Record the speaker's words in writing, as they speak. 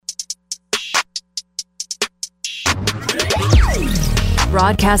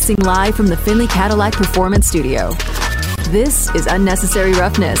Broadcasting live from the Finley Cadillac Performance Studio. This is Unnecessary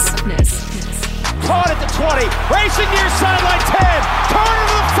Roughness. Caught at the 20, racing near sideline 10, corner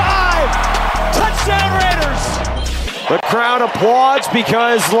to the 5, touchdown Raiders. The crowd applauds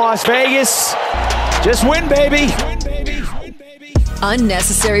because Las Vegas just win, baby.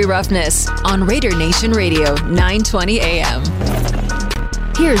 Unnecessary Roughness on Raider Nation Radio, 920 AM.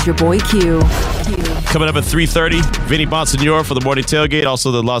 Here's your boy Q. Coming up at 3:30, Vinny Bonsignore for the Morning Tailgate,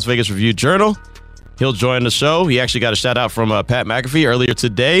 also the Las Vegas Review-Journal. He'll join the show. He actually got a shout-out from Pat McAfee earlier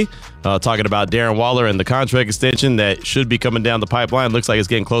today, talking about Darren Waller and the contract extension that should be coming down the pipeline. Looks like it's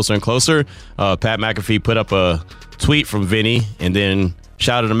getting closer and closer. Pat McAfee put up a tweet from Vinny and then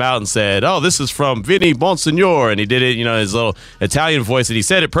shouted him out and said, "Oh, this is from Vinny Bonsignore," and he did it, his little Italian voice, and he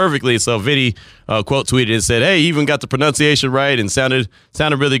said it perfectly. So Vinny quote tweeted and said, "Hey, you even got the pronunciation right and sounded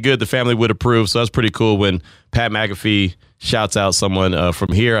really good. The family would approve." So that's pretty cool when Pat McAfee shouts out someone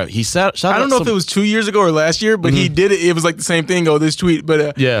from here. He shouted I don't know if it was 2 years ago or last year, but he did it. It was like the same thing. This tweet,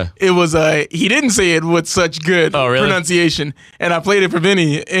 but yeah, it was. He didn't say it with such good pronunciation, and I played it for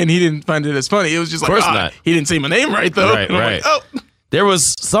Vinny, and he didn't find it as funny. It was just like, not. He didn't say my name right though. Right. Like, oh. There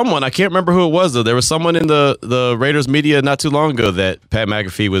was someone, I can't remember who it was, though. There was someone in the Raiders media not too long ago that Pat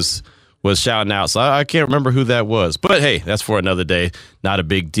McAfee was shouting out. So I can't remember who that was. But, hey, that's for another day. Not a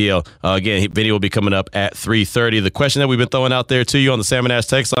big deal. Again, Vinny will be coming up at 3:30. The question that we've been throwing out there to you on the Salmon Ash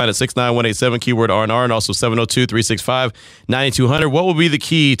text line at 69187, keyword R&R, and also 702-365-9200. What will be the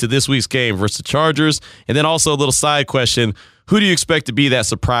key to this week's game versus the Chargers? And then also a little side question. Who do you expect to be that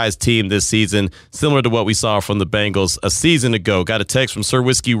surprise team this season, similar to what we saw from the Bengals a season ago? Got a text from Sir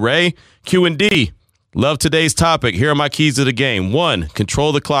Whiskey Ray. Q&D. Love today's topic. Here are my keys to the game. 1,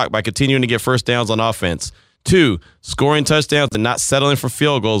 control the clock by continuing to get first downs on offense. 2, scoring touchdowns and not settling for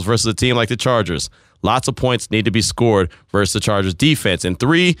field goals versus a team like the Chargers. Lots of points need to be scored versus the Chargers defense. And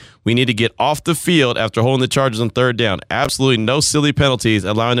 3, we need to get off the field after holding the Chargers on third down. Absolutely no silly penalties,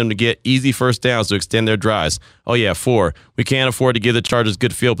 allowing them to get easy first downs to extend their drives. Oh, yeah, 4, we can't afford to give the Chargers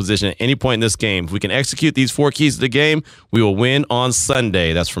good field position at any point in this game. If we can execute these 4 keys to the game, we will win on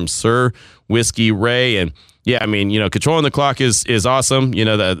Sunday. That's from Sir Whiskey Ray. And yeah, I mean, controlling the clock is awesome.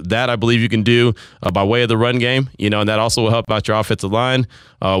 That I believe you can do by way of the run game, and that also will help out your offensive line.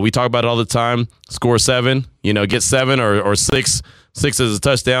 We talk about it all the time. Score 7, get 7 or 6. 6 is a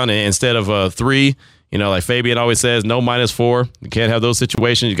touchdown instead of 3. Like Fabian always says, no -4. You can't have those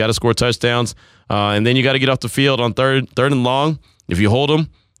situations. You got to score touchdowns. And then you got to get off the field on third and long. If you hold them,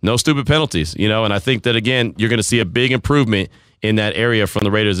 no stupid penalties, and I think that, again, you're going to see a big improvement in that area from the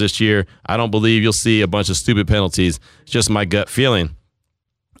Raiders this year. I don't believe you'll see a bunch of stupid penalties. It's just my gut feeling.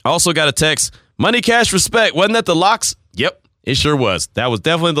 I also got a text, Money, Cash, Respect. Wasn't that the Locks? Yep, it sure was. That was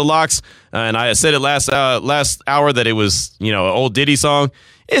definitely the Locks. And I said it last hour that it was, an old Diddy song.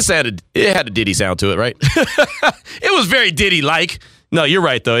 It had a Diddy sound to it, right? It was very Diddy-like. No, you're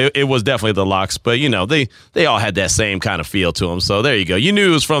right, though. It was definitely the Locks. But, they all had that same kind of feel to them. So there you go. You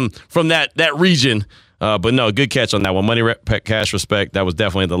knew it was from that region. But no, good catch on that one. Money, Cash, Respect. That was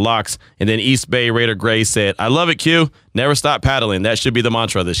definitely the Locks. And then East Bay Raider Gray said, I love it, Q. Never stop paddling. That should be the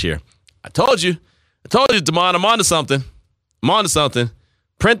mantra this year. I told you, Damon, I'm on to something.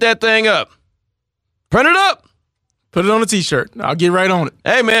 Print that thing up. Print it up. Put it on a T-shirt. I'll get right on it.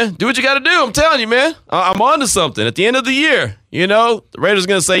 Hey, man, do what you got to do. I'm telling you, man. I'm on to something. At the end of the year, the Raiders are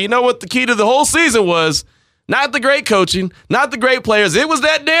going to say, you know what the key to the whole season was? Not the great coaching, not the great players. It was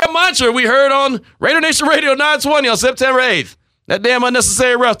that damn mantra we heard on Raider Nation Radio 920 on September 8th. That damn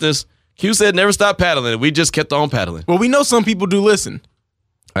unnecessary roughness. Q said never stop paddling. We just kept on paddling. Well, we know some people do listen.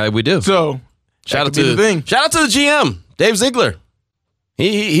 We do. So, shout out to the GM, Dave Ziegler.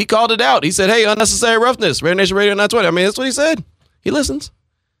 He called it out. He said, hey, unnecessary roughness, Raider Nation Radio 920. I mean, that's what he said. He listens.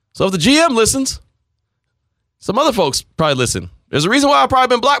 So if the GM listens, some other folks probably listen. There's a reason why I've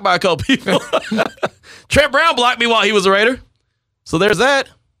probably been blocked by a couple people. Trent Brown blocked me while he was a Raider. So there's that.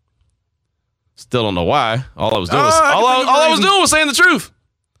 Still don't know why. All I was doing was saying the truth.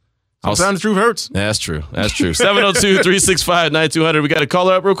 Sometimes the truth hurts. Yeah, that's true. 702-365-9200. We got a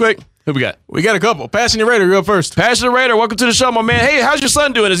caller up real quick. Who we got? We got a couple. Passionate Raider, you're up first. Passionate Raider, welcome to the show, my man. Hey, how's your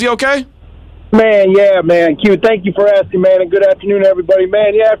son doing? Is he okay? Man, yeah, man. Q, thank you for asking, man, and good afternoon, everybody.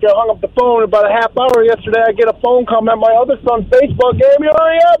 Man, yeah, after I hung up the phone about a half hour yesterday, I get a phone call at my other son's baseball game. You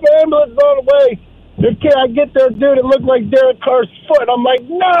hurry up, ambulance is on the way. This kid, I get there, dude, it looked like Derek Carr's foot. I'm like,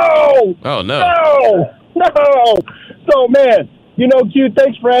 no! Oh, no. No! So, man, Q,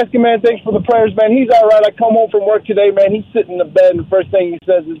 thanks for asking, man. Thanks for the prayers, man. He's all right. I come home from work today, man. He's sitting in the bed, and the first thing he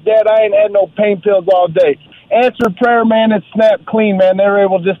says is, Dad, I ain't had no pain pills all day. Answered prayer, man, and snapped clean, man. They were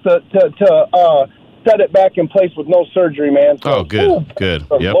able just to set it back in place with no surgery, man. So, good. Good.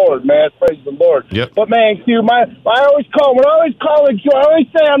 Yep. Lord, man. Praise the Lord. Yep. But, man, Q, when I always call it Q, I always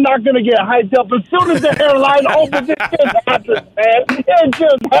say I'm not going to get hyped up. As soon as the hairline opens, it just happens, man. It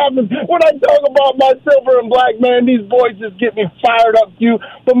just happens. When I talk about my silver and black, man, these boys just get me fired up, Q.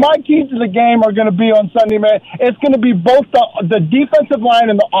 But my keys to the game are going to be on Sunday, man. It's going to be both the defensive line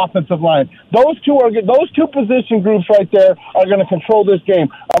and the offensive line. Those two position groups right there are going to control this game.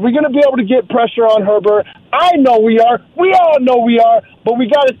 Are we going to be able to get pressure on Herbert? I know we are. We all know we are. But we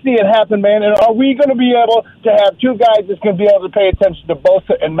got to see it happen, man. And are we going to be able to have two guys that's going to be able to pay attention to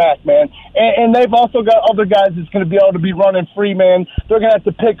Bosa and Mack, man? And they've also got other guys that's going to be able to be running free, man. They're going to have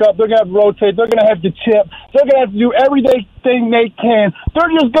to pick up. They're going to have to rotate. They're going to have to chip. They're going to have to do everything they can. They're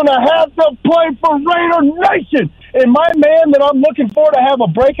just going to have to play for Raider Nation. And my man that I'm looking for to have a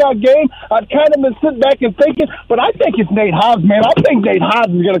breakout game, I've kind of been sitting back and thinking, but I think it's Nate Hobbs, man. I think Nate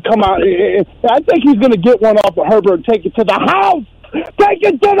Hobbs is going to come out. I think he's going to get one off of Herbert and take it to the house. Take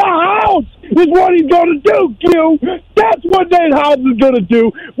it to the house is what he's going to do, Q. That's what Nate Hobbs is going to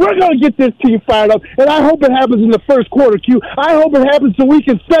do. We're going to get this team fired up, and I hope it happens in the first quarter, Q. I hope it happens so we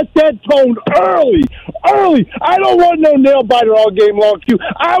can set that tone early. I don't want no nail-biter all game long, Q.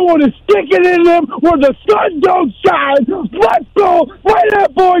 I want to stick it in them where the sun don't shine. Let's go. Lay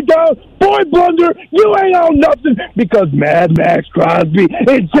that boy down. Boy Blunder, you ain't on nothing because Mad Max Crosby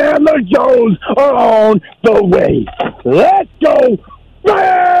and Chandler Jones are on the way. Let's go,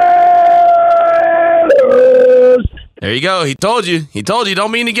 Raiders! There you go. He told you.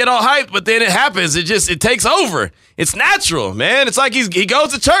 Don't mean to get all hyped, but then it happens. It takes over. It's natural, man. It's like he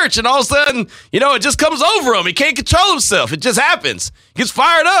goes to church and all of a sudden, it just comes over him. He can't control himself. It just happens. He gets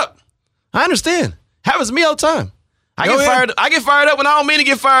fired up. I understand. Happens to me all the time. I get fired up when I don't mean to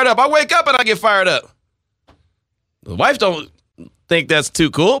get fired up. I wake up and I get fired up. The wife don't think that's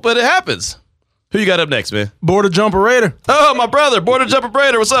too cool, but it happens. Who you got up next, man? Border Jumper Raider. Oh, my brother, Border Jumper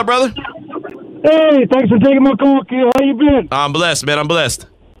Raider. What's up, brother? Hey, thanks for taking my call, Q. How you been? I'm blessed, man. I'm blessed.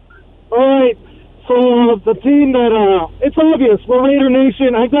 All right. So the team that it's obvious, we're Raider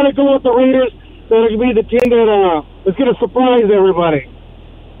Nation. I gotta go with the Raiders. That'll be the team that is gonna surprise everybody.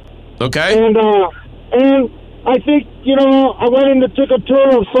 Okay. And I think, I went in and took a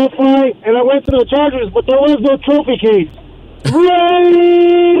tour of SoFi, and I went to the Chargers, but there was no trophy case.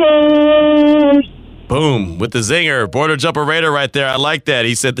 Raiders! Boom, with the zinger. Border Jumper Raider right there. I like that.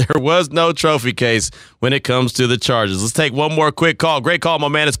 He said there was no trophy case when it comes to the Chargers. Let's take one more quick call. Great call, my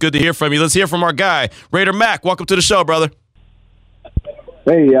man. It's good to hear from you. Let's hear from our guy, Raider Mac. Welcome to the show, brother.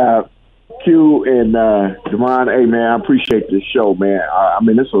 Hey, Q and Devon, hey, man, I appreciate this show, man.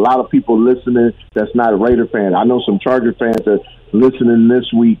 There's a lot of people listening that's not a Raider fan. I know some Charger fans that are listening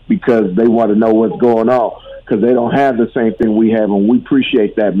this week because they want to know what's going on because they don't have the same thing we have, and we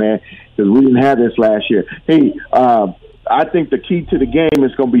appreciate that, man, because we didn't have this last year. Hey, I think the key to the game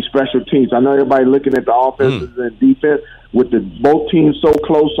is going to be special teams. I know everybody looking at the offenses and defense with both teams so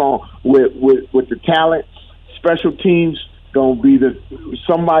close on with the talent. Special teams going to be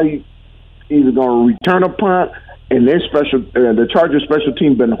somebody either going to return a punt, and the Chargers special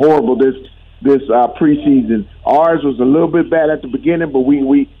team been horrible this preseason. Ours was a little bit bad at the beginning, but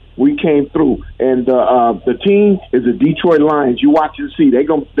we came through. And the team is the Detroit Lions. You watch and see. They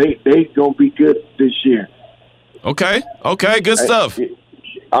gonna be good this year. Okay, good stuff.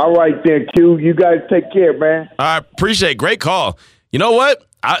 All right then, Q. You guys take care, man. I appreciate it. Great call. You know what?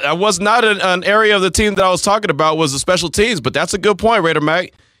 I was not an area of the team that I was talking about was the special teams, but that's a good point, Raider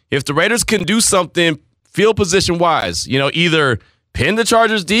Mac. If the Raiders can do something field position-wise, either pin the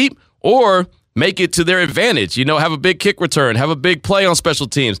Chargers deep or make it to their advantage, have a big kick return, have a big play on special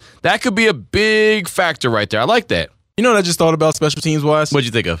teams. That could be a big factor right there. I like that. You know what I just thought about special teams-wise? What'd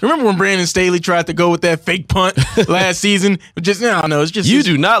you think of? Remember when Brandon Staley tried to go with that fake punt last season? I don't know. It's just you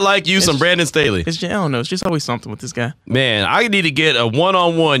do not like some Brandon Staley. I don't know. It's just always something with this guy. Man, I need to get a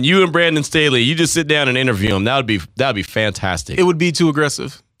one-on-one. You and Brandon Staley. You just sit down and interview him. That'd be fantastic. It would be too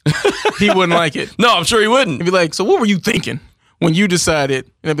aggressive. He wouldn't like it. No, I'm sure he wouldn't. He'd be like, "So what were you thinking when you decided?"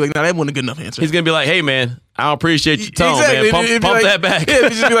 And I'd be like, "No, that wasn't a good enough answer." He's gonna be like, "Hey, man, I don't appreciate your tone, man. Pump that back." Yeah,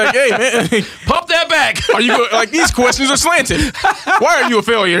 he'd just be like, "Hey, man, pump that back." Are you like these questions are slanted? Why are you a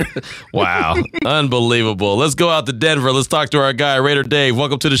failure? Wow, unbelievable. Let's go out to Denver. Let's talk to our guy, Raider Dave.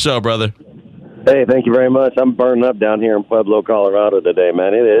 Welcome to the show, brother. Hey, thank you very much. I'm burning up down here in Pueblo, Colorado today,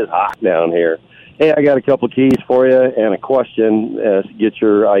 man. It is hot down here. Hey, I got a couple keys for you and a question to get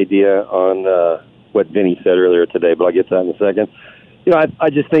your idea on what Vinny said earlier today, but I'll get to that in a second.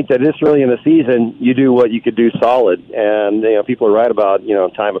 I just think that this early in the season, you do what you could do solid. And, people are right about,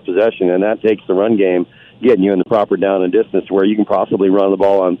 time of possession, and that takes the run game getting you in the proper down and distance where you can possibly run the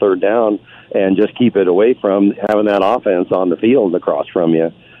ball on third down and just keep it away from having that offense on the field across from you.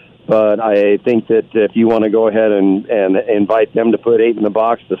 But I think that if you want to go ahead and invite them to put 8 in the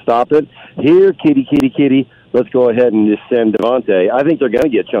box to stop it, here, kitty, let's go ahead and just send Devontae. I think they're going to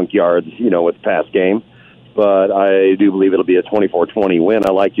get chunk yards, with the pass game. But I do believe it'll be a 24-20 win.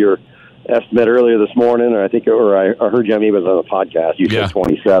 I like your estimate earlier this morning, I heard you, it was on a podcast. You said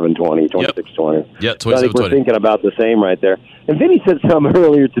 27-20, 26-20. Yeah, 27-20. So I think we're thinking about the same right there. And Vinny said something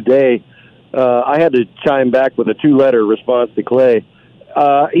earlier today. I had to chime back with a 2-letter response to Clay.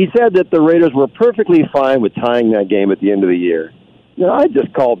 He said that the Raiders were perfectly fine with tying that game at the end of the year. I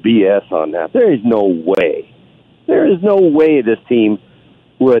just call BS on that. There is no way. There is no way this team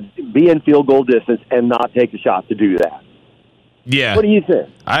would be in field goal distance and not take a shot to do that. Yeah. What do you think?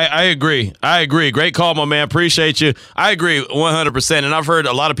 I agree. Great call, my man. Appreciate you. I agree 100%. And I've heard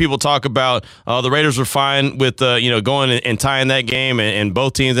a lot of people talk about the Raiders were fine with going and tying that game, and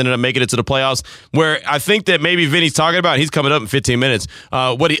both teams ended up making it to the playoffs. Where I think that maybe Vinny's talking about, he's coming up in 15 minutes.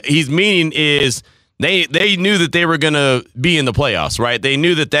 What he's meaning is they knew that they were going to be in the playoffs, right? They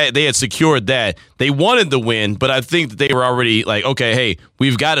knew that they had secured that. They wanted the win, but I think that they were already like, okay, hey,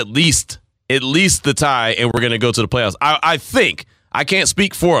 we've got at least the tie, and we're going to go to the playoffs. I think. I can't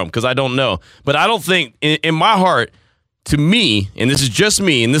speak for them because I don't know. But I don't think, in my heart, to me, and this is just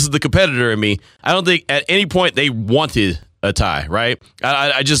me, and this is the competitor in me, I don't think at any point they wanted a tie, right?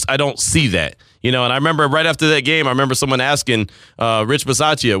 I don't see that. And I remember right after that game, I remember someone asking Rich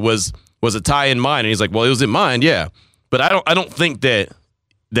Bisaccia, was a tie in mind? And he's like, well, it was in mind, yeah. But I don't think that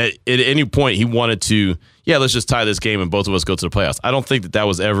at any point he wanted to, let's just tie this game and both of us go to the playoffs. I don't think that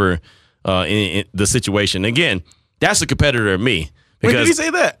was ever in the situation. Again, that's the competitor in me. Wait, did he say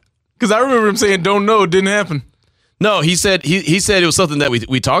that? Because I remember him saying, "Don't know, it didn't happen." No, he said it was something that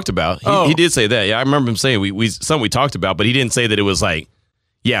we talked about. He did say that. Yeah, I remember him saying something we talked about, but he didn't say that it was like,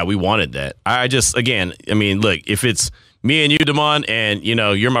 yeah, we wanted that. Look, if it's me and you, Damon, and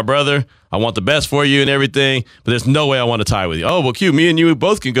you're my brother, I want the best for you and everything, but there's no way I want to tie with you. Oh, well, Q, me and you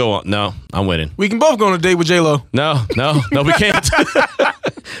both can go on. No, I'm winning. We can both go on a date with J-Lo. No, we can't.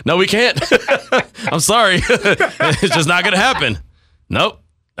 No, we can't. I'm sorry. It's just not going to happen. Nope.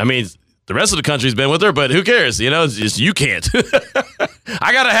 The rest of the country's been with her, but who cares? It's just you can't.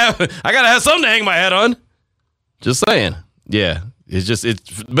 I gotta have something to hang my hat on. Just saying. Yeah.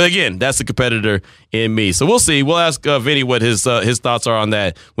 But again, that's the competitor in me. So we'll see. We'll ask Vinny what his thoughts are on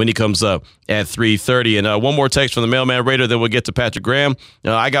that when he comes up at 3:30. And one more text from the Mailman Raider, then we'll get to Patrick Graham.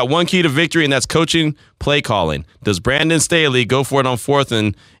 I got one key to victory, and that's coaching, play calling. Does Brandon Staley go for it on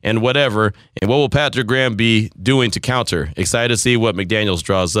 4th and whatever? And what will Patrick Graham be doing to counter? Excited to see what McDaniels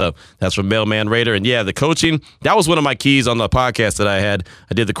draws up. That's from Mailman Raider. And yeah, the coaching, that was one of my keys on the podcast that I had.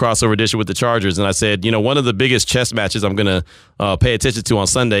 I did the crossover edition with the Chargers, and I said, one of the biggest chess matches I'm going to pay attention to on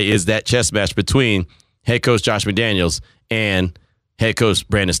Sunday is that chess match between head coach Josh McDaniels and head coach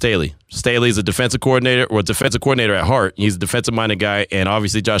Brandon Staley. Staley's a defensive coordinator at heart. He's a defensive-minded guy, and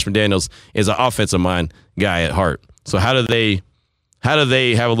obviously Josh McDaniels is an offensive-minded guy at heart. So how do they have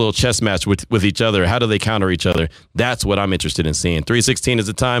a little chess match with each other? How do they counter each other? That's what I'm interested in seeing. 3:16 is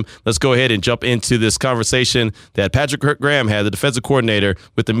the time. Let's go ahead and jump into this conversation that Patrick Graham had, the defensive coordinator,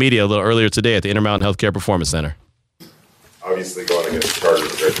 with the media a little earlier today at the Intermountain Healthcare Performance Center. Obviously, going against the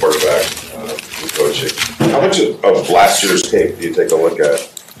Chargers, a great quarterback, coaching. How much of last year's tape do you take a look at?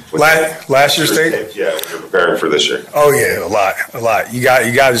 Last year's tape? Yeah, when you're preparing for this year. Oh yeah, a lot. You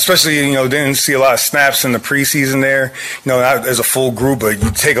got, especially didn't see a lot of snaps in the preseason there. Not as a full group, but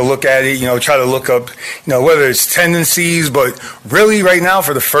you take a look at it. Try to look up, whether it's tendencies. But really, right now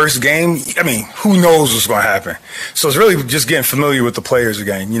for the first game, who knows what's going to happen? So it's really just getting familiar with the players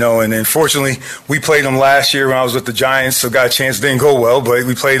again. And then fortunately, we played them last year when I was with the Giants, so got a chance. It didn't go well, but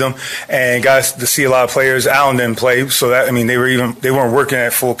we played them and got to see a lot of players. Allen didn't play, so that they weren't working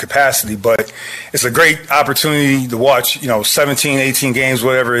at full capacity, but it's a great opportunity to watch, 17, 18 games,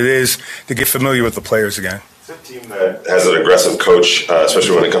 whatever it is, to get familiar with the players again. It's a team that has an aggressive coach,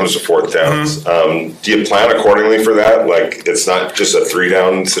 especially when it comes to 4th downs. Mm-hmm. Do you plan accordingly for that? Like, it's not just a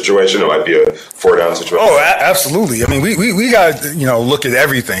 3-down situation; it might be a 4-down situation. Oh, absolutely. We got to look at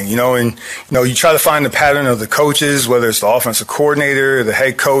everything, and you try to find the pattern of the coaches, whether it's the offensive coordinator, the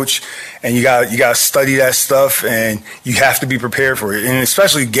head coach, and you got to study that stuff, and you have to be prepared for it. And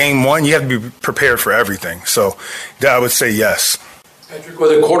especially game one, you have to be prepared for everything. So I would say yes. Patrick,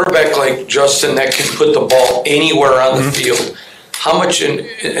 with a quarterback like Justin that can put the ball anywhere on the field, how much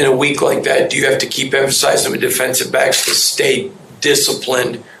in a week like that do you have to keep emphasizing with defensive backs to stay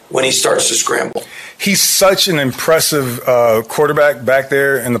disciplined when he starts to scramble? he's such an impressive quarterback back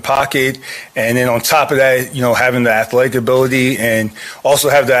there in the pocket. And then on top of that, you know, having the athletic ability and also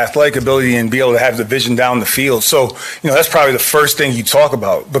have the athletic ability and be able to have the vision down the field. So, you know, that's probably the first thing you talk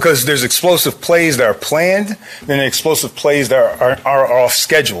about, because there's explosive plays that are planned, then explosive plays that are off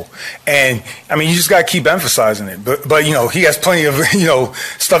schedule. And, I mean, you just got to keep emphasizing it. But, you know, he has plenty of, you know,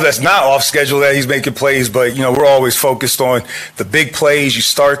 stuff that's not off schedule that he's making plays. But, you know, we're always focused on the big plays. You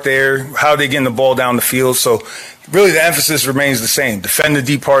start there, how they getting the ball down the field. So really the emphasis remains the same. Defend the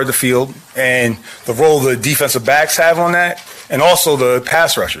deep part of the field, and the role the defensive backs have on that, and also the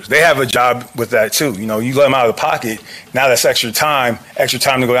pass rushers. They have a job with that too. You know, you let them out of the pocket, now that's extra time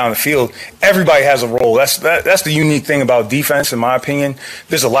to go down the field. Everybody has a role. That's the unique thing about defense, in my opinion.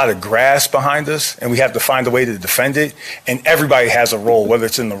 There's a lot of grass behind us, and we have to find a way to defend it, and everybody has a role, whether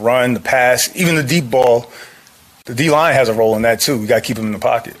it's in the run, the pass, even the deep ball. The D-line has a role in that too. We got to keep them in the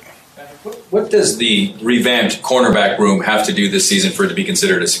pocket. What does the revamped cornerback room have to do this season for it to be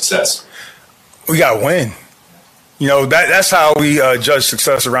considered a success? We got to win. You know, that's how we judge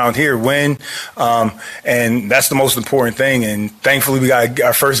success around here, win. And that's the most important thing. And thankfully, we got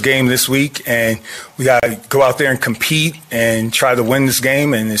our first game this week, and we got to go out there and compete and try to win this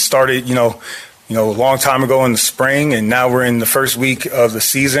game. And it started, you know, a long time ago in the spring, and now we're in the first week of the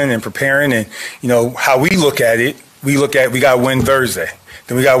season and preparing. And, you know, how we look at it, we got to win Thursday.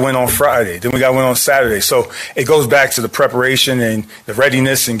 Then we got to win on Friday. Then we got to win on Saturday. So it goes back to the preparation and the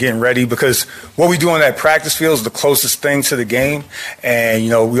readiness and getting ready, because what we do on that practice field is the closest thing to the game. And, you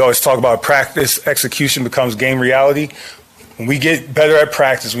know, we always talk about practice execution becomes game reality. When we get better at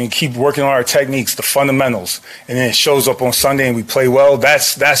practice, we keep working on our techniques, the fundamentals, and then it shows up on Sunday and we play well,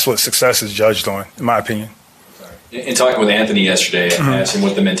 that's what success is judged on, in my opinion. In talking with Anthony yesterday, I asked him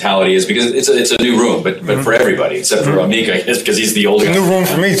what the mentality is, because it's a new room, but for everybody, except for Amik, I guess, because he's the older guy. It's a new room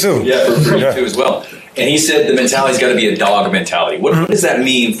for me, too. Yeah, for you too as well. And he said the mentality's got to be a dog mentality. What does that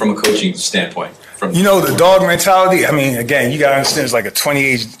mean from a coaching standpoint? You know, the dog mentality, I mean, again, you got to understand it's like a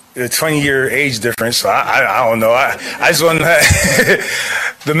 20-year age difference. So I don't know. I just want to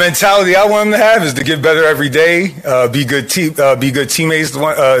the mentality I want them to have is to get better every day, be good teammates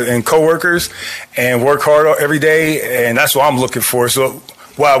and coworkers, and work hard every day. And that's what I'm looking for. So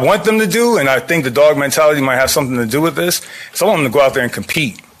what I want them to do, and I think the dog mentality might have something to do with this, is I want them to go out there and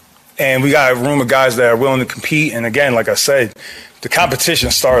compete. And we got a room of guys that are willing to compete. And again, like I said, the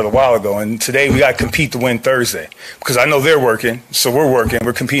competition started a while ago, and today we got to compete to win Thursday, because I know they're working, so we're working.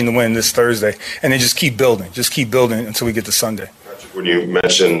 We're competing to win this Thursday, and then just keep building until we get to Sunday. When you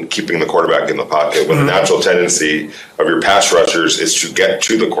mentioned keeping the quarterback in the pocket, when the natural tendency of your pass rushers is to get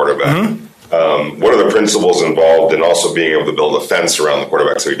to the quarterback, what are the principles involved in also being able to build a fence around the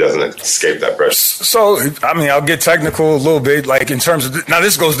quarterback so he doesn't escape that pressure? So, I mean, I'll get technical a little bit, like in terms of, now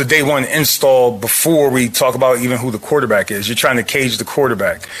this goes to day one install before we talk about even who the quarterback is. You're trying to cage the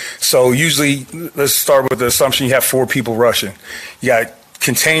quarterback. So usually, let's start with the assumption you have 4 people rushing. You got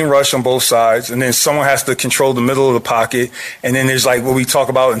contain rush on both sides, and then someone has to control the middle of the pocket, and then there's like what we talk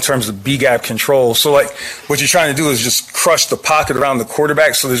about in terms of B-gap control. So like what you're trying to do is just crush the pocket around the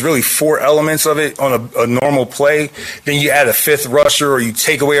quarterback. So there's really 4 elements of it on a normal play. Then you add a 5th rusher, or you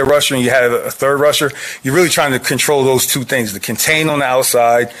take away a rusher and you have a 3rd rusher. You're really trying to control those 2 things, the contain on the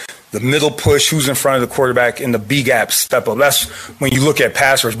outside, the middle push, who's in front of the quarterback, and the B-gap step up. That's when you look at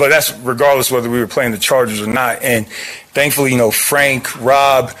pass rush, but that's regardless whether we were playing the Chargers or not. And thankfully, you know, Frank,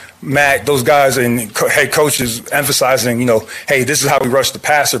 Rob, Matt, those guys and head coaches emphasizing, you know, hey, this is how we rush the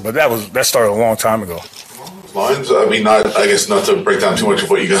passer, but that started a long time ago. Lines, I mean, I guess not to break down too much of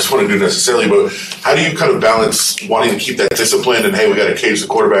what you guys want to do necessarily, but how do you kind of balance wanting to keep that discipline and, hey, we got to cage the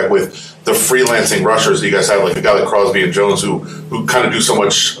quarterback with the freelancing rushers that you guys have, like a guy like Crosby and Jones who kind of do so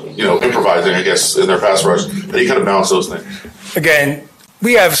much, you know, improvising, I guess, in their pass rush? How do you kind of balance those things? Again,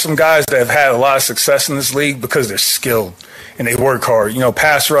 we have some guys that have had a lot of success in this league because they're skilled and they work hard. You know,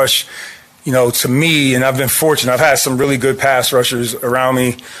 pass rush, you know, to me, and I've been fortunate, I've had some really good pass rushers around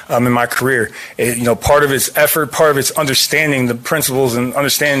me in my career. You know, part of it's effort, part of it's understanding the principles and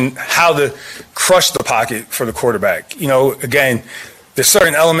understanding how to crush the pocket for the quarterback. You know, again, there's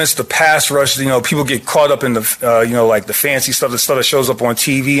certain elements to pass rush, you know, people get caught up in the, you know, like the fancy stuff, the stuff that shows up on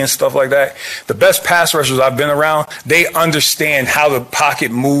TV and stuff like that. The best pass rushers I've been around, they understand how the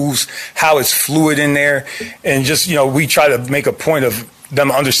pocket moves, how it's fluid in there. And just, you know, we try to make a point of them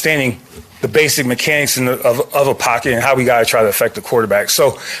understanding the basic mechanics of a pocket and how we got to try to affect the quarterback.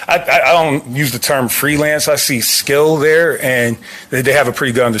 So I don't use the term freelance. I see skill there, and they have a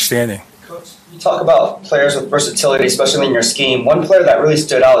pretty good understanding. You talk about players with versatility, especially in your scheme. One player that really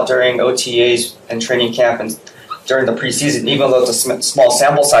stood out during OTAs and training camp and during the preseason, even though it's a small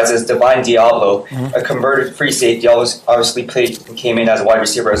sample size, is Divine Diablo, a converted free safety, obviously came in as a wide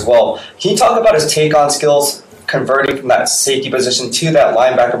receiver as well. Can you talk about his take-on skills, converting from that safety position to that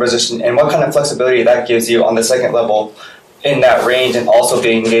linebacker position, and what kind of flexibility that gives you on the second level in that range, and also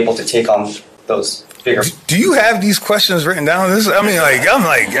being able to take on those bigger? Do you have these questions written down? Good.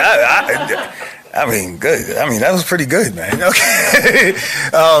 That was pretty good, man. Okay.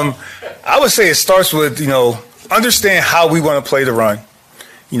 I would say it starts with, understand how we want to play the run.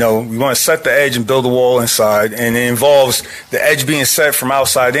 We want to set the edge and build a wall inside, and it involves the edge being set from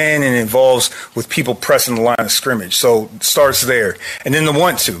outside in, and it involves with people pressing the line of scrimmage. So it starts there. And then the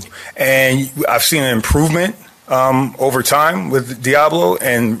want to. And I've seen an improvement over time with Diablo,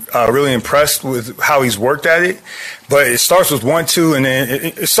 and really impressed with how he's worked at it. But it starts with 1-2, and then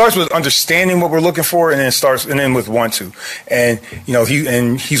it starts with understanding what we're looking for, and then with 1-2.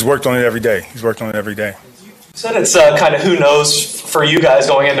 And he's worked on it every day. You said it's kind of who knows for you guys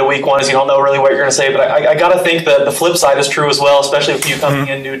going into week one, as you don't know really what you're going to say. But I got to think that the flip side is true as well, especially with you coming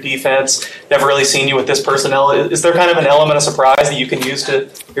in new defense, never really seen you with this personnel. Is there kind of an element of surprise that you can use to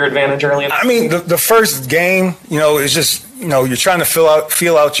your advantage early in? I mean, the first game, is just, you're trying to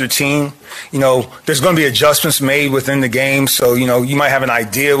feel out your team. There's going to be adjustments made within the game. So, you might have an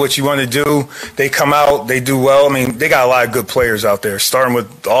idea what you want to do. They come out, they do well. I mean, they got a lot of good players out there, starting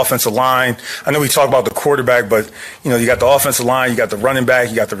with the offensive line. I know we talk about the quarterback, but, you got the offensive line, you got the running back,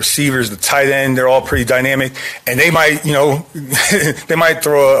 you got the receivers, the tight end. They're all pretty dynamic. And they might, they might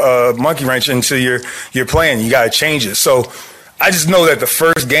throw a monkey wrench into your plan. You got to change it. So I just know that the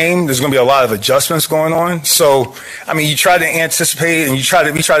first game, there's going to be a lot of adjustments going on. So, I mean, you try to anticipate and we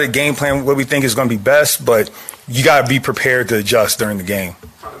try to game plan what we think is going to be best, but you got to be prepared to adjust during the game.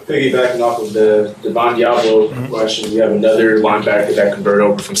 Piggybacking off of the Divine Diablo question, you have another linebacker that converted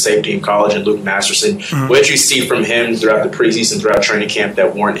over from safety in college, and Luke Masterson. What did you see from him throughout the preseason, throughout training camp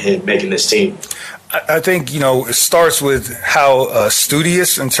that warranted him making this team? I think, it starts with how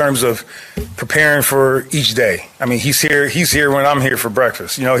studious in terms of preparing for each day. I mean, he's here when I'm here for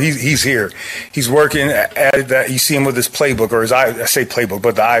breakfast. He's here. He's working at that. You see him with his playbook, or I say playbook,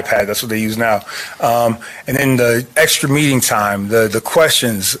 but the iPad, that's what they use now. And then the extra meeting time, the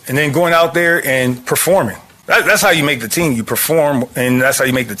questions, and then going out there and performing. That's how you make the team. You perform, and that's how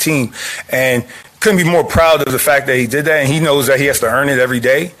you make the team. And couldn't be more proud of the fact that he did that, and he knows that he has to earn it every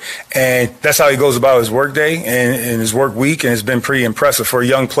day, and that's how he goes about his work day and his work week, and it's been pretty impressive for a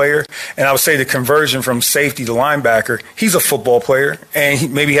young player. And I would say the conversion from safety to linebacker, he's a football player, and he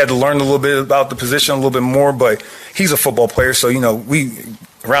maybe had to learn a little bit about the position a little bit more, but he's a football player, so we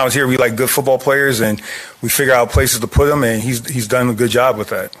around here we like good football players, and we figure out places to put them, and he's done a good job with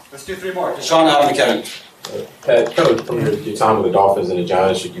that. Let's do three more. Deshaun, Adam, Kevin. Pat, from your time with the Dolphins and the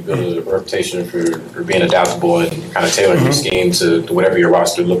Giants, you built a reputation for being adaptable and kind of tailoring your scheme to whatever your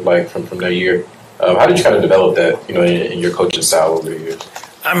roster looked like from that year. How did you kind of develop that, in your coaching style over the years?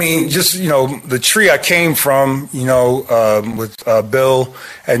 I mean, just, the tree I came from, with Bill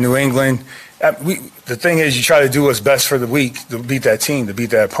at New England, the thing is you try to do what's best for the week to beat that team, to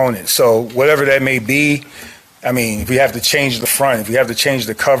beat that opponent. So whatever that may be, I mean, if we have to change the front, if we have to change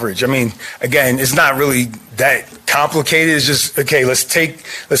the coverage, I mean, again, it's not really that complicated. It's just, okay,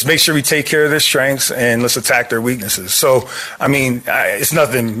 let's make sure we take care of their strengths and let's attack their weaknesses. So, I mean, it's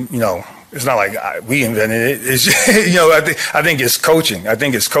nothing, it's not like we invented it. It's just, I think it's coaching. I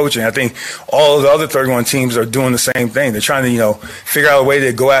think all of the other 31 teams are doing the same thing. They're trying to, figure out a way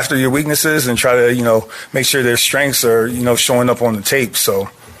to go after your weaknesses and try to, make sure their strengths are, showing up on the tape. So,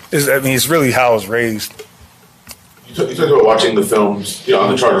 it's really how I was raised. You talked about watching the films, on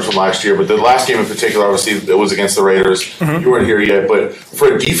the Chargers from last year, but the last game in particular, obviously, it was against the Raiders. You weren't here yet, but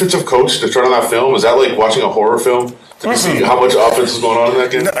for a defensive coach to turn on that film, is that like watching a horror film? To see how much offense is going on in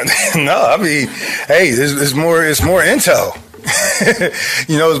that game? No, I mean, hey, it's more intel.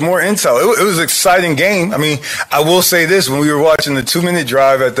 It's more intel. It was an exciting game. I mean, I will say this: when we were watching the 2-minute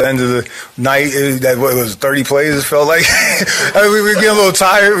drive at the end of the night, it was 30 plays. It felt like I mean, we were getting a little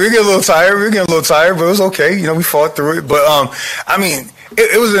tired. But it was okay. We fought through it. But I mean,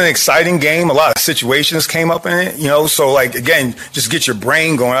 it was an exciting game. A lot of situations came up in it. So like again, just get your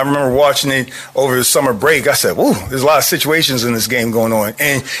brain going. I remember watching it over the summer break. I said, "Whoa, there's a lot of situations in this game going on."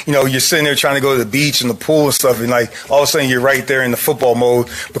 And you're sitting there trying to go to the beach and the pool and stuff, and like all of a sudden you're right there in the football mode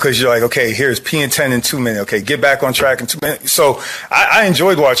because you're like, okay, here's P and 10 in 2 minutes. Okay, get back on track in 2 minutes. So I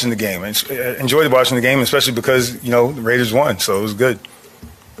enjoyed watching the game. Especially because the Raiders won, so it was good.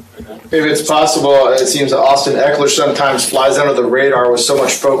 If it's possible, it seems that Austin Eckler sometimes flies under the radar with so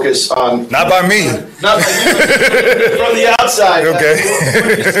much focus on. Not by me. Not by you, from the outside.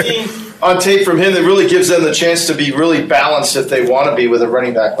 Okay. on tape from him that really gives them the chance to be really balanced if they want to be with a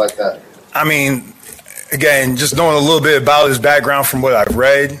running back like that? I mean, again, just knowing a little bit about his background from what I've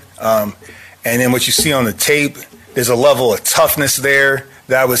read, and then what you see on the tape, there's a level of toughness there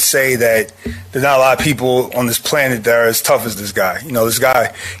that I would say that there's not a lot of people on this planet that are as tough as this guy. This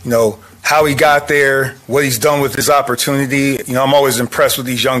guy, how he got there, what he's done with his opportunity. I'm always impressed with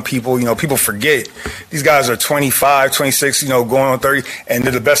these young people. People forget these guys are 25, 26, going on 30, and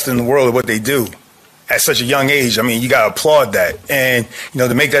they're the best in the world at what they do at such a young age. I mean, you got to applaud that. And,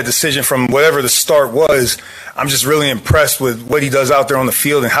 to make that decision from whatever the start was, I'm just really impressed with what he does out there on the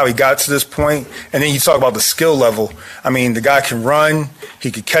field and how he got to this point. And then you talk about the skill level. I mean, the guy can run. He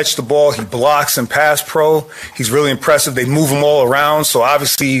can catch the ball. He blocks and pass pro. He's really impressive. They move him all around. So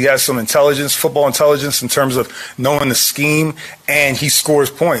obviously he has some intelligence, football intelligence in terms of knowing the scheme, and he scores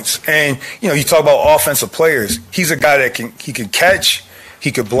points. And, you talk about offensive players. He's a guy that can catch.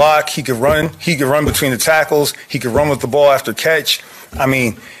 He could block, he could run between the tackles, he could run with the ball after catch. I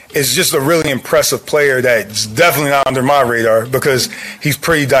mean, it's just a really impressive player that's definitely not under my radar because he's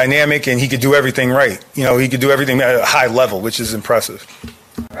pretty dynamic and he could do everything right. He could do everything at a high level, which is impressive.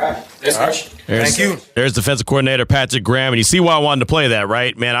 All right. Thank you. There's defensive coordinator Patrick Graham, and you see why I wanted to play that,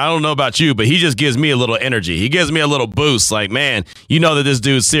 right? Man, I don't know about you, but he just gives me a little energy. He gives me a little boost. Like, man, that this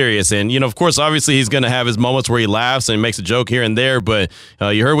dude's serious. And, of course, obviously he's going to have his moments where he laughs and makes a joke here and there, but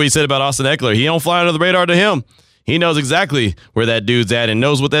you heard what he said about Austin Ekeler. He don't fly under the radar to him. He knows exactly where that dude's at and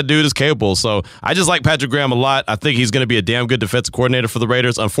knows what that dude is capable. So I just like Patrick Graham a lot. I think he's going to be a damn good defensive coordinator for the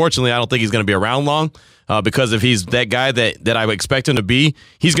Raiders. Unfortunately, I don't think he's going to be around long because if he's that guy that I would expect him to be,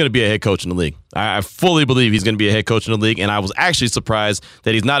 he's going to be a head coach in the league. I fully believe he's going to be a head coach in the league, and I was actually surprised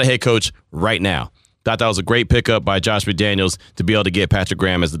that he's not a head coach right now. Thought that was a great pickup by Josh McDaniels to be able to get Patrick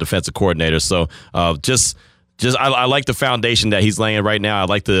Graham as the defensive coordinator. So I like the foundation that he's laying right now. I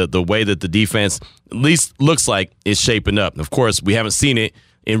like the way that the defense at least looks like it's shaping up. Of course, we haven't seen it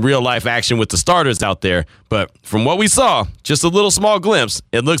in real life action with the starters out there, but from what we saw, just a little small glimpse,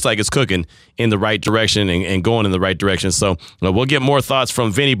 it looks like it's cooking in the right direction and going in the right direction. So we'll get more thoughts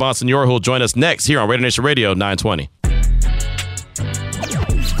from Vinny Bonsignore, who'll join us next here on Raider Nation Radio 920.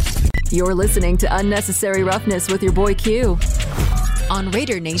 You're listening to Unnecessary Roughness with your boy Q on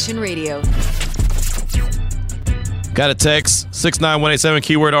Raider Nation Radio. Got a text, 69187,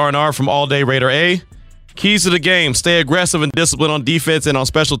 keyword R&R from All Day Raider A. Keys to the game, stay aggressive and disciplined on defense and on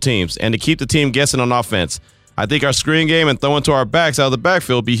special teams, and to keep the team guessing on offense. I think our screen game and throwing to our backs out of the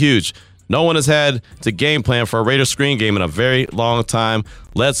backfield will be huge. No one has had to game plan for a Raider screen game in a very long time.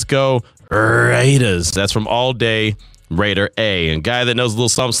 Let's go Raiders. That's from All Day Raider A. And guy that knows a little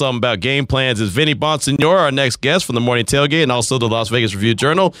something about game plans is Vinny Bonsignore, our next guest from the Morning Tailgate and also the Las Vegas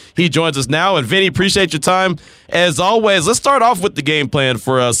Review-Journal. He joins us now. And Vinny, appreciate your time. As always, let's start off with the game plan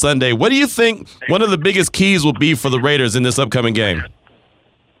for Sunday. What do you think one of the biggest keys will be for the Raiders in this upcoming game?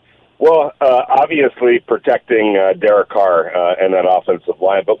 Well, obviously protecting Derek Carr and that offensive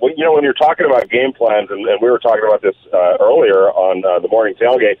line. But, when you're talking about game plans, and we were talking about this earlier on the Morning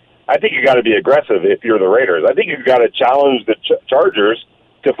Tailgate, I think you got to be aggressive if you're the Raiders. I think you've got to challenge the Chargers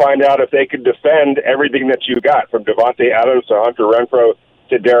to find out if they can defend everything that you got, from Devontae Adams to Hunter Renfrow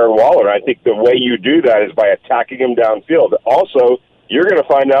to Darren Waller. I think the way you do that is by attacking them downfield. Also, you're going to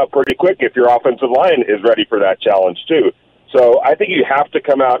find out pretty quick if your offensive line is ready for that challenge too. So I think you have to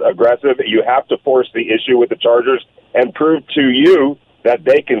come out aggressive. You have to force the issue with the Chargers and prove to you that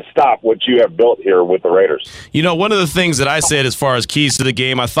they can stop what you have built here with the Raiders. One of the things that I said as far as keys to the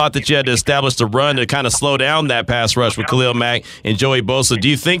game, I thought that you had to establish the run to kind of slow down that pass rush with Khalil Mack and Joey Bosa. Do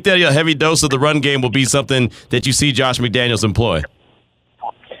you think that a heavy dose of the run game will be something that you see Josh McDaniels employ?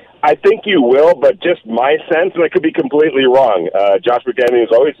 I think you will, but just my sense, and I could be completely wrong. Josh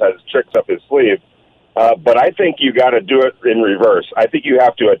McDaniels always has tricks up his sleeve, but I think you got to do it in reverse. I think you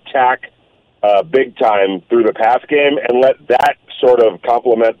have to attack big time through the pass game and let that sort of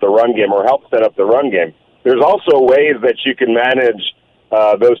complement the run game or help set up the run game. There's also ways that you can manage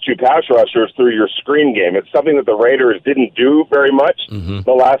those two pass rushers through your screen game. It's something that the Raiders didn't do very much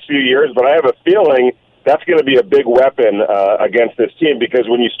the last few years, but I have a feeling that's going to be a big weapon against this team, because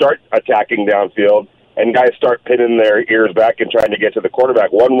when you start attacking downfield and guys start pinning their ears back and trying to get to the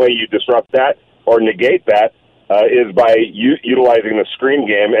quarterback, one way you disrupt that or negate that is by utilizing the screen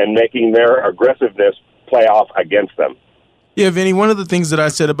game and making their aggressiveness play off against them. Yeah, Vinny, one of the things that I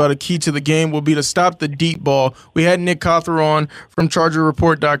said about a key to the game will be to stop the deep ball. We had Nick Cawthor on from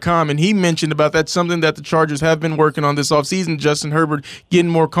ChargerReport.com, and he mentioned about that's something that the Chargers have been working on this offseason, Justin Herbert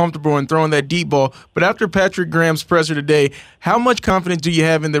getting more comfortable and throwing that deep ball. But after Patrick Graham's presser today, how much confidence do you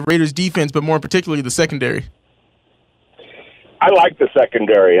have in the Raiders' defense, but more particularly the secondary? I like the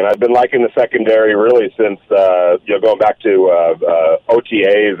secondary, and I've been liking the secondary really since going back to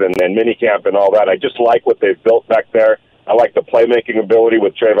OTAs and minicamp and all that. I just like what they've built back there. I like the playmaking ability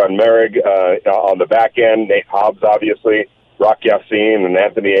with Trayvon Merrick on the back end, Nate Hobbs, obviously, Rock Yassin and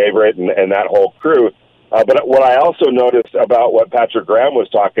Anthony Averett and that whole crew. But what I also noticed about what Patrick Graham was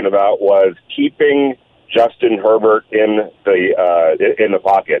talking about was keeping Justin Herbert in the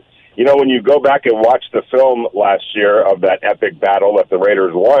pocket. You know, when you go back and watch the film last year of that epic battle that the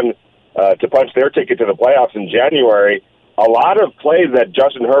Raiders won to punch their ticket to the playoffs in January, a lot of plays that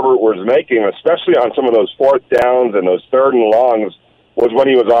Justin Herbert was making, especially on some of those fourth downs and those third and longs, was when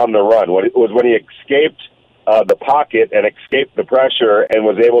he was on the run. It was when he escaped the pocket and escaped the pressure and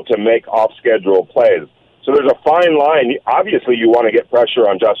was able to make off-schedule plays. So there's a fine line. Obviously, you want to get pressure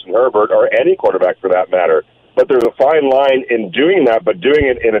on Justin Herbert or any quarterback for that matter. But there's a fine line in doing that, but doing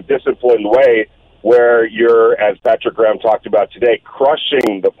it in a disciplined way where you're, as Patrick Graham talked about today,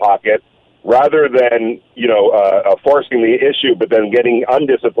 crushing the pocket rather than, forcing the issue, but then getting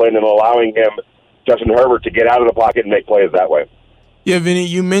undisciplined and allowing Justin Herbert, to get out of the pocket and make plays that way. Yeah, Vinny,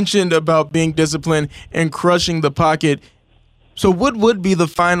 you mentioned about being disciplined and crushing the pocket. So what would be the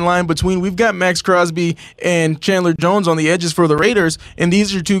fine line between, we've got Max Crosby and Chandler Jones on the edges for the Raiders, and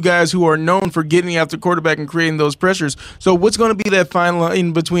these are two guys who are known for getting after quarterback and creating those pressures. So what's going to be that fine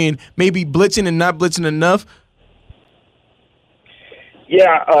line between maybe blitzing and not blitzing enough?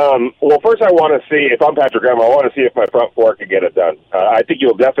 Yeah, well, first I want to see, if I'm Patrick Graham, I want to see if my front four can get it done. I think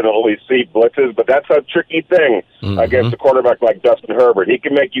you'll definitely see blitzes, but that's a tricky thing against a quarterback like Justin Herbert. He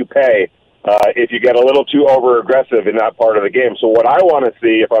can make you pay if you get a little too over-aggressive in that part of the game. So what I want to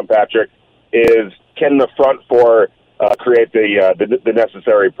see, if I'm Patrick, is can the front four create the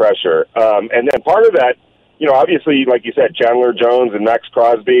necessary pressure? And then part of that, obviously, like you said, Chandler Jones and Max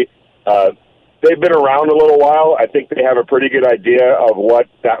Crosby, they've been around a little while. I think they have a pretty good idea of what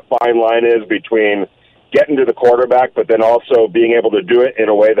that fine line is between getting to the quarterback, but then also being able to do it in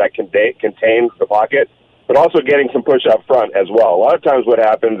a way that contains the pocket, but also getting some push up front as well. A lot of times what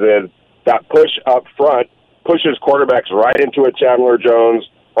happens is that push up front pushes quarterbacks right into a Chandler Jones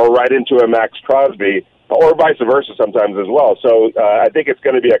or right into a Max Crosby, or vice versa sometimes as well. So I think it's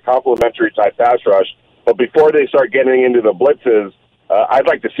going to be a complementary type pass rush. But before they start getting into the blitzes, I'd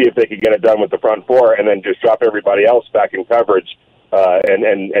like to see if they could get it done with the front four and then just drop everybody else back in coverage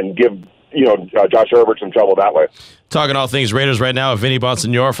and give Josh Herbert some trouble that way. Talking all things Raiders right now, Vinny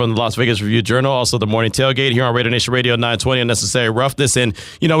Bonsignor from the Las Vegas Review-Journal, also the Morning Tailgate here on Raider Nation Radio 920, Unnecessary Roughness. And,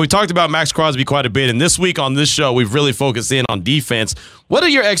 we talked about Max Crosby quite a bit, and this week on this show, we've really focused in on defense. What are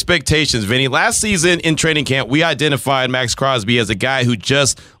your expectations, Vinny? Last season in training camp, we identified Max Crosby as a guy who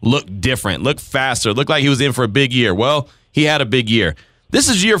just looked different, looked faster, looked like he was in for a big year. Well, he had a big year. This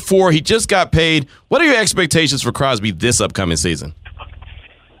is year 4. He just got paid. What are your expectations for Crosby this upcoming season?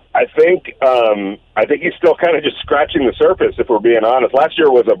 I think he's still kind of just scratching the surface, if we're being honest. Last year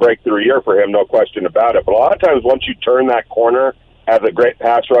was a breakthrough year for him, no question about it. But a lot of times once you turn that corner as a great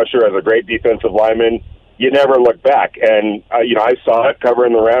pass rusher, as a great defensive lineman, you never look back. And, I saw it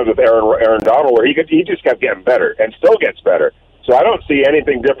covering the Rams with Aaron Donald, where he just kept getting better and still gets better. So I don't see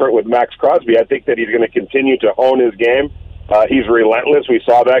anything different with Max Crosby. I think that he's going to continue to hone his game. He's relentless. We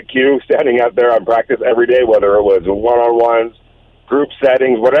saw that Q standing out there on practice every day, whether it was one-on-ones, group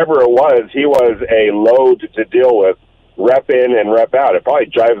settings, whatever it was, he was a load to deal with, rep in and rep out. It probably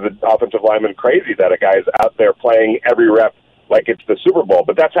drives the offensive lineman crazy that a guy's out there playing every rep like it's the Super Bowl.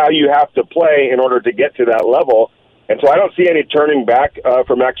 But that's how you have to play in order to get to that level. And so I don't see any turning back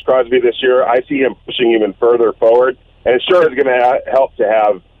for Max Crosby this year. I see him pushing even further forward. And it sure is going to help to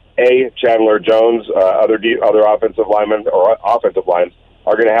have Chandler Jones, other offensive linemen or offensive lines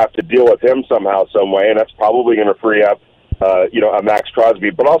are going to have to deal with him somehow, some way, and that's probably going to free up a Max Crosby,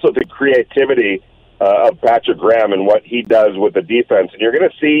 but also the creativity of Patrick Graham and what he does with the defense. And you're going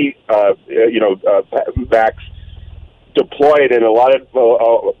to see, Max deployed in a lot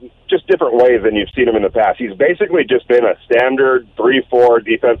of just different ways than you've seen him in the past. He's basically just been a standard 3-4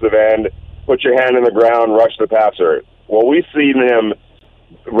 defensive end, put your hand in the ground, rush the passer. Well, we've seen him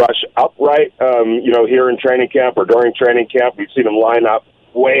rush upright, here in training camp or during training camp. We've seen him line up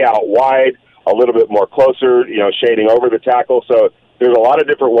way out wide, a little bit more closer, shading over the tackle. So there's a lot of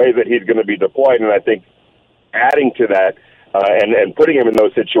different ways that he's going to be deployed, and I think adding to that, And putting him in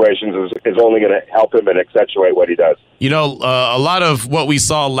those situations is only going to help him and accentuate what he does. You know, a lot of what we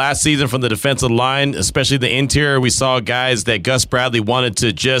saw last season from the defensive line, especially the interior, we saw guys that Gus Bradley wanted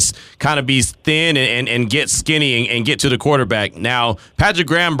to just kind of be thin and get skinny and get to the quarterback. Now, Patrick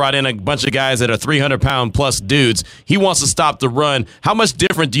Graham brought in a bunch of guys that are 300-pound plus dudes. He wants to stop the run. How much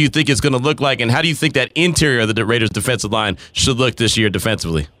different do you think it's going to look like, and how do you think that interior of the Raiders defensive line should look this year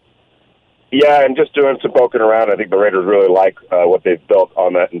defensively? Yeah, and just doing some poking around, I think the Raiders really like what they've built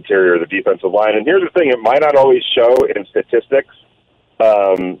on that interior of the defensive line. And here's the thing, it might not always show in statistics.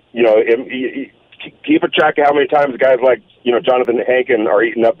 Keep a track of how many times guys like, Jonathan Hankin are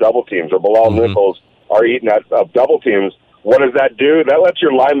eating up double teams, or Bilal Nichols are eating up double teams. What does that do? That lets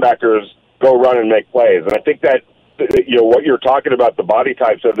your linebackers go run and make plays. And I think that, what you're talking about, the body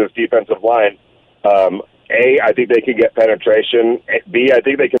types of this defensive line, A, I think they can get penetration. B, I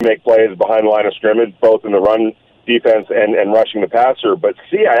think they can make plays behind the line of scrimmage, both in the run defense and rushing the passer. But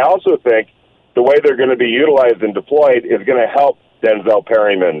C, I also think the way they're going to be utilized and deployed is going to help Denzel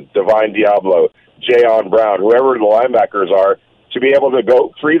Perryman, Divine Diablo, Jayon Brown, whoever the linebackers are, to be able to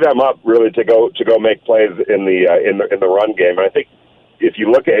go free them up really to go make plays in the run game. And I think if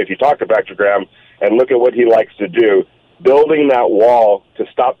you talk to Patrick Graham and look at what he likes to do, building that wall to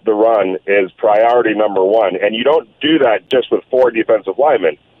stop the run is priority number one. And you don't do that just with 4 defensive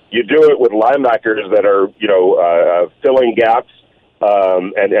linemen. You do it with linebackers that are, filling gaps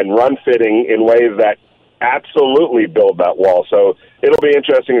and run fitting in ways that absolutely build that wall. So it'll be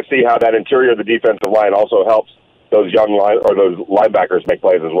interesting to see how that interior of the defensive line also helps those those linebackers make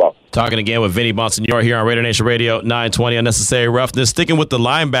plays as well. Talking again with Vinny Bonsignore here on Raider Nation Radio 920 Unnecessary Roughness. Sticking with the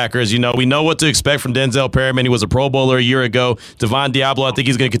linebackers, we know what to expect from Denzel Perryman. He was a Pro Bowler a year ago. Divine Diablo, I think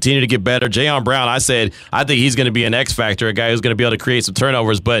he's going to continue to get better. Jayon Brown, I think he's going to be an X factor, a guy who's going to be able to create some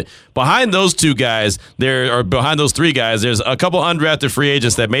turnovers. But behind those 3 guys, there's a couple undrafted free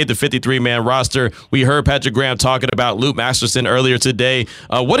agents that made the 53-man roster. We heard Patrick Graham talking about Luke Masterson earlier today.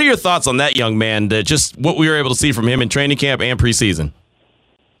 What are your thoughts on that young man, just what we were able to see from him in training camp and preseason?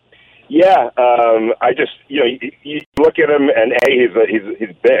 Yeah, I just you look at him, and he's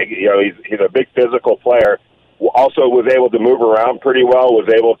big. He's a big physical player. Also was able to move around pretty well. Was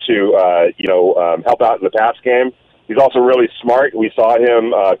able to help out in the pass game. He's also really smart. We saw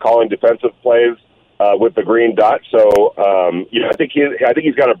him calling defensive plays with the green dot. So I think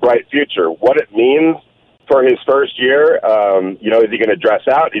he's got a bright future. What it means for his first year, is he going to dress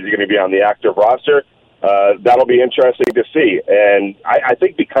out? Is he going to be on the active roster? That'll be interesting to see. And I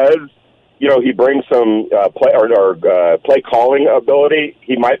think because he brings some play calling ability,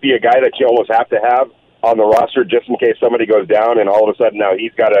 he might be a guy that you almost have to have on the roster just in case somebody goes down and all of a sudden now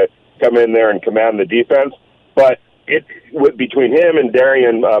he's got to come in there and command the defense. But between him and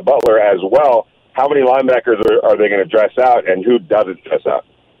Darian Butler as well, how many linebackers are they going to dress out, and who doesn't dress out?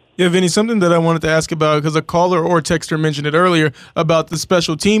 Yeah, Vinny, something that I wanted to ask about, because a caller or texter mentioned it earlier, about the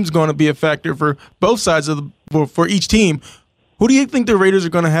special teams going to be a factor for both sides for each team. Who do you think the Raiders are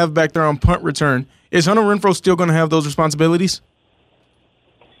going to have back there on punt return? Is Hunter Renfrow still going to have those responsibilities?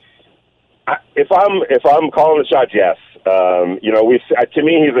 If I'm calling the shots, yes. To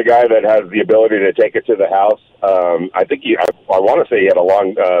me, he's a guy that has the ability to take it to the house. I think I want to say he had a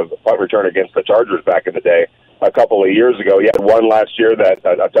long punt return against the Chargers back in the day, a couple of years ago. He had one last year that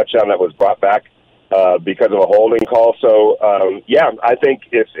a touchdown that was brought back because of a holding call. So I think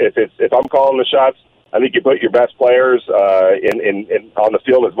if I'm calling the shots, I think you put your best players in on the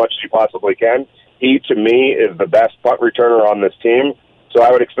field as much as you possibly can. He, to me, is the best punt returner on this team. So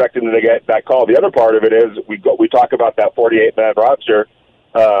I would expect him to get that call. The other part of it is we talk about that 48-man roster,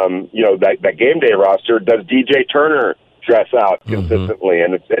 that game day roster. Does DJ Turner dress out consistently?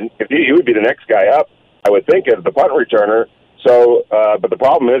 And if he would be the next guy up, I would think, as the punt returner. So, but the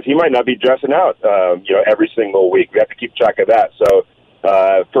problem is he might not be dressing out, every single week. We have to keep track of that. So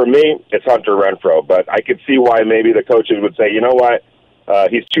for me, it's Hunter Renfrow. But I could see why maybe the coaches would say, you know what,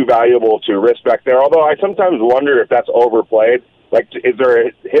 he's too valuable to risk back there. Although I sometimes wonder if that's overplayed. Like, is there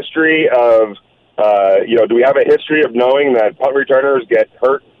a history of, do we have a history of knowing that punt returners get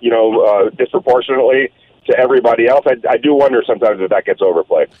hurt, disproportionately to everybody else? I do wonder sometimes if that gets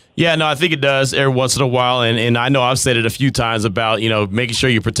overplayed. Yeah, no, I think it does every once in a while. And I know I've said it a few times about, making sure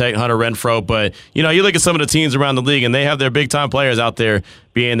you protect Hunter Renfrow. But, you look at some of the teams around the league and they have their big-time players out there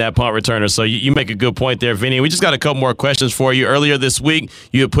being that punt returner. So you make a good point there, Vinny. We just got a couple more questions for you. Earlier this week,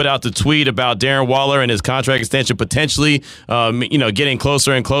 you had put out the tweet about Darren Waller and his contract extension potentially, getting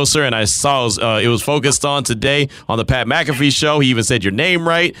closer and closer. And I saw it was focused on today on the Pat McAfee show. He even said your name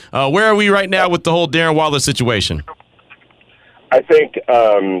right. Where are we right now with the whole Darren Waller situation? I think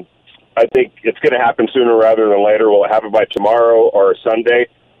I think it's going to happen sooner rather than later. Will it happen by tomorrow or Sunday?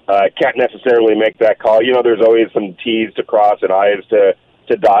 Can't necessarily make that call. You know, there's always some T's to cross and I's to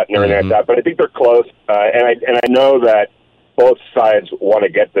dot and everything like that. But I think they're close, and I know that both sides want to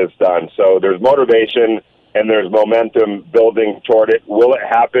get this done. So there's motivation and there's momentum building toward it. Will it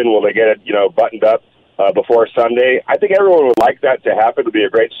happen? Will they get it, buttoned up before Sunday? I think everyone would like that to happen. It'll be a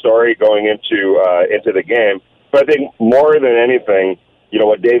great story going into the game. But I think more than anything,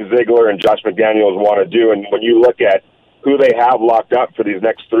 what Dave Ziegler and Josh McDaniels want to do, and when you look at who they have locked up for these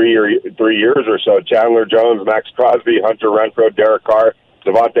next 3 years or so, Chandler Jones, Max Crosby, Hunter Renfroe, Derek Carr,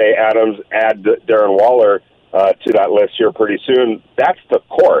 Devontae Adams, add Darren Waller to that list here pretty soon. That's the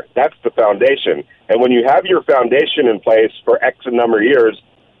core. That's the foundation. And when you have your foundation in place for X number of years,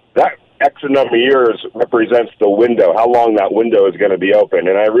 that X number of years represents the window, how long that window is going to be open.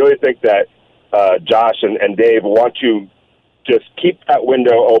 And I really think that Josh and Dave want to just keep that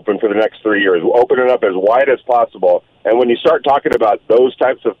window open for the next 3 years. Open it up as wide as possible. And when you start talking about those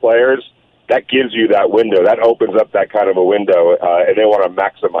types of players, that gives you that window. That opens up that kind of a window, and they want to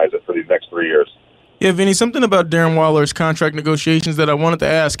maximize it for these next 3 years. Yeah, Vinny, something about Darren Waller's contract negotiations that I wanted to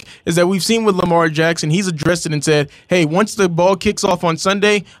ask is that we've seen with Lamar Jackson, he's addressed it and said, hey, once the ball kicks off on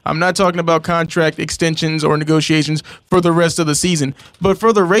Sunday, I'm not talking about contract extensions or negotiations for the rest of the season. But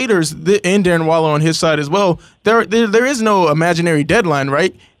for the Raiders and Darren Waller on his side as well, there is no imaginary deadline,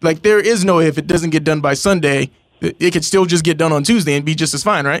 right? Like, there is no if it doesn't get done by Sunday, it could still just get done on Tuesday and be just as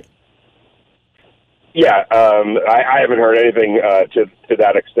fine, right? Yeah, I haven't heard anything to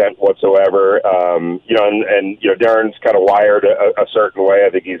that extent whatsoever. And Darren's kind of wired a certain way. I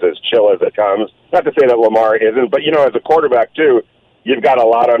think he's as chill as it comes. Not to say that Lamar isn't, but as a quarterback too, you've got a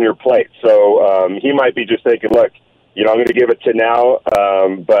lot on your plate. So he might be just thinking, look, I'm going to give it to now,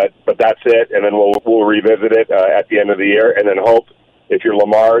 but that's it, and then we'll revisit it at the end of the year, and then hope if you're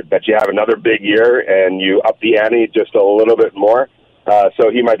Lamar that you have another big year and you up the ante just a little bit more. So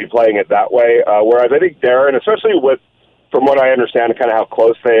he might be playing it that way. Whereas I think Darren, especially from what I understand, kind of how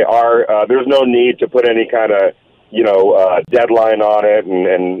close they are, there's no need to put any kind of, deadline on it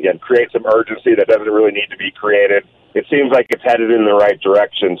and create some urgency that doesn't really need to be created. It seems like it's headed in the right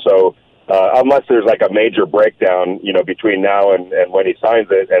direction. So unless there's like a major breakdown, between now and when he signs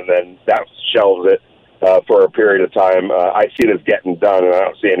it, and then that shelves it for a period of time, I see this getting done, and I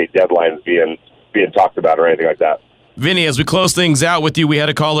don't see any deadlines being talked about or anything like that. Vinny, as we close things out with you, we had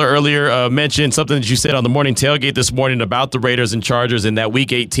a caller earlier mention something that you said on the morning tailgate this morning about the Raiders and Chargers in that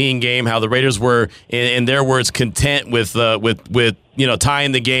Week 18 game, how the Raiders were, in their words, content with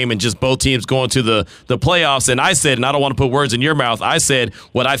tying the game and just both teams going to the playoffs. And I said, and I don't want to put words in your mouth, I said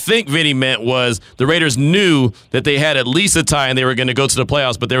what I think Vinny meant was the Raiders knew that they had at least a tie and they were going to go to the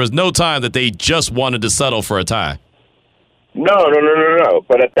playoffs, but there was no time that they just wanted to settle for a tie. No.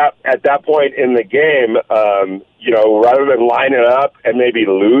 But at that point in the game, rather than line it up and maybe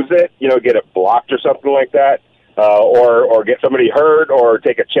lose it, get it blocked or something like that, or get somebody hurt or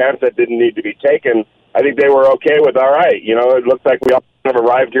take a chance that didn't need to be taken, I think they were okay with, all right, it looks like we all have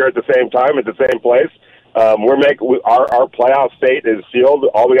arrived here at the same time, at the same place. Our playoff fate is sealed.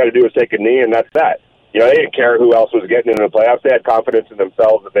 All we got to do is take a knee, and that's that. They didn't care who else was getting into the playoffs. They had confidence in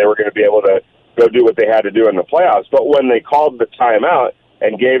themselves that they were going to be able to go do what they had to do in the playoffs. But when they called the timeout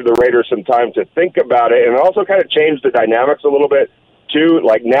and gave the Raiders some time to think about it, and also kind of changed the dynamics a little bit too,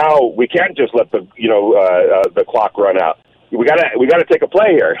 like now we can't just let the clock run out. We gotta take a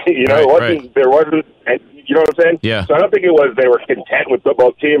play here. There wasn't, you know what I'm saying? Yeah. So I don't think it was they were content with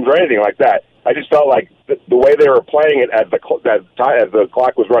both teams or anything like that. I just felt like the way they were playing it as the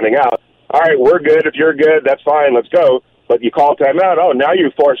clock was running out. All right, we're good. If you're good, that's fine. Let's go. But you call timeout. Oh, now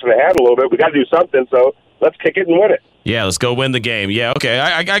you force the hand a little bit. We got to do something. So let's kick it and win it. Yeah, let's go win the game. Yeah, okay,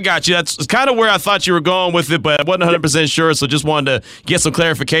 I got you. That's kind of where I thought you were going with it, but I wasn't 100% sure, so just wanted to get some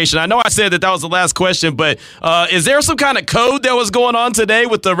clarification. I know I said that was the last question, but is there some kind of code that was going on today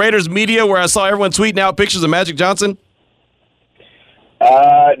with the Raiders media where I saw everyone tweeting out pictures of Magic Johnson?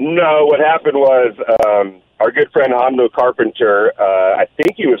 No, what happened was our good friend Hondo Carpenter, I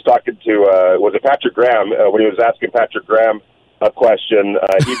think he was talking to, was it Patrick Graham, when he was asking Patrick Graham a question,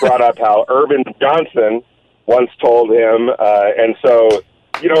 he brought up how Irvin Johnson once told him, and so,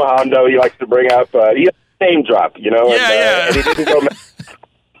 Hondo, he likes to bring up, he has a name drop, and he didn't go,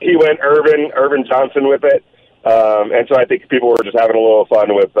 he went Irvin Johnson with it, and so I think people were just having a little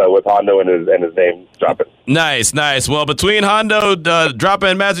fun with Hondo and his name dropping. Nice. Well, between Hondo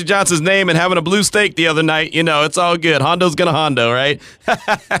dropping Magic Johnson's name and having a blue steak the other night, it's all good. Hondo's gonna Hondo, right?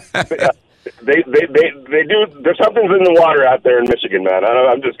 They do. There's something's in the water out there in Michigan, man.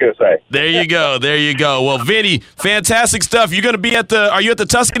 I'm just gonna say. There you go. There you go. Well, Vinny, fantastic stuff. You're gonna be are you at the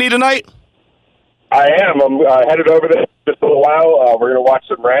Tuscany tonight? I am. I'm headed over there just a little while. We're gonna watch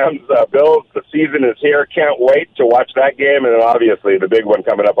some Rams Bills. The season is here. Can't wait to watch that game, and then obviously the big one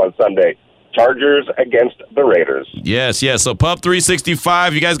coming up on Sunday. Chargers against the Raiders. Yes. So Pub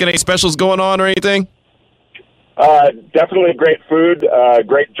 365. You guys got any specials going on or anything? Definitely great food,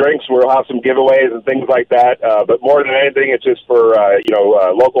 great drinks. We'll have some giveaways and things like that. But more than anything, it's just for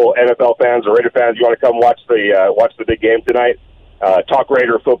local NFL fans or Raider fans. You want to come watch the big game tonight? Talk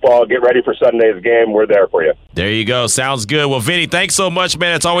Raider football. Get ready for Sunday's game. We're there for you. There you go. Sounds good. Well, Vinny, thanks so much,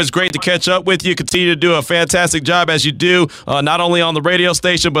 man. It's always great to catch up with you. Continue to do a fantastic job as you do, not only on the radio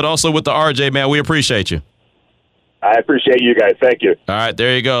station but also with the RJ, man. We appreciate you. I appreciate you guys. Thank you. All right,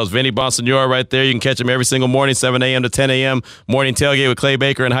 there you go. It's Vinny Bonsignore right there. You can catch him every single morning, 7 a.m. to 10 a.m. Morning tailgate with Clay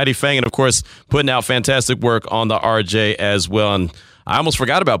Baker and Heidi Fang. And, of course, putting out fantastic work on the RJ as well. And I almost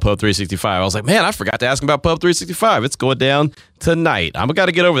forgot about Pub 365. I was like, man, I forgot to ask him about Pub 365. It's going down tonight. I'm got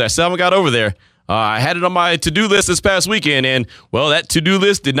to get over there. Selma got over there. I had it on my to-do list this past weekend, and, well, that to-do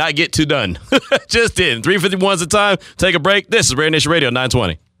list did not get to done. Just didn't. 3:51's the time. Take a break. This is Raider Nation Radio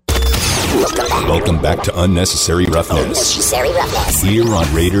 920. Welcome back to Unnecessary Roughness. Here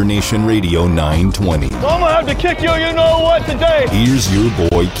on Raider Nation Radio 920. I'm going to have to kick you what today. Here's your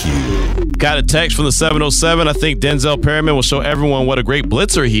boy Q. Got a text from the 707. I think Denzel Perryman will show everyone what a great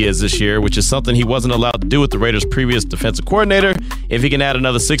blitzer he is this year, which is something he wasn't allowed to do with the Raiders' previous defensive coordinator. If he can add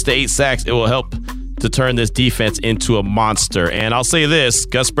another 6 to 8 sacks, it will help to turn this defense into a monster. And I'll say this,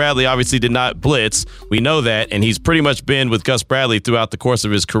 Gus Bradley obviously did not blitz. We know that, and he's pretty much been with Gus Bradley throughout the course of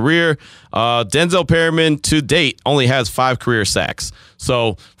his career. Denzel Perryman, to date, only has 5 career sacks.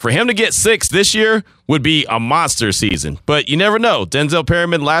 So for him to get 6 this year would be a monster season. But you never know. Denzel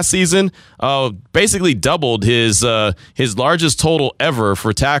Perryman last season basically doubled his largest total ever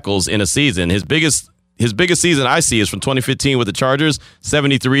for tackles in a season. His biggest season I see is from 2015 with the Chargers,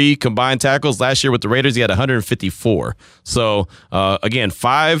 73 combined tackles. Last year with the Raiders, he had 154. So, again,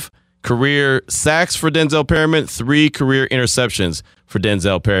 5 career sacks for Denzel Perryman, 3 career interceptions for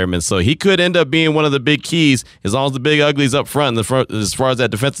Denzel Perryman. So he could end up being one of the big keys as long as the big uglies up front, as far as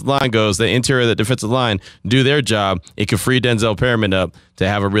that defensive line goes, the interior of the defensive line do their job. It could free Denzel Perryman up to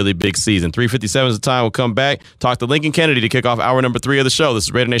have a really big season. 3:57 is the time. We'll come back, talk to Lincoln Kennedy to kick off hour number 3 of the show. This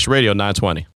is Raider Nation Radio 920.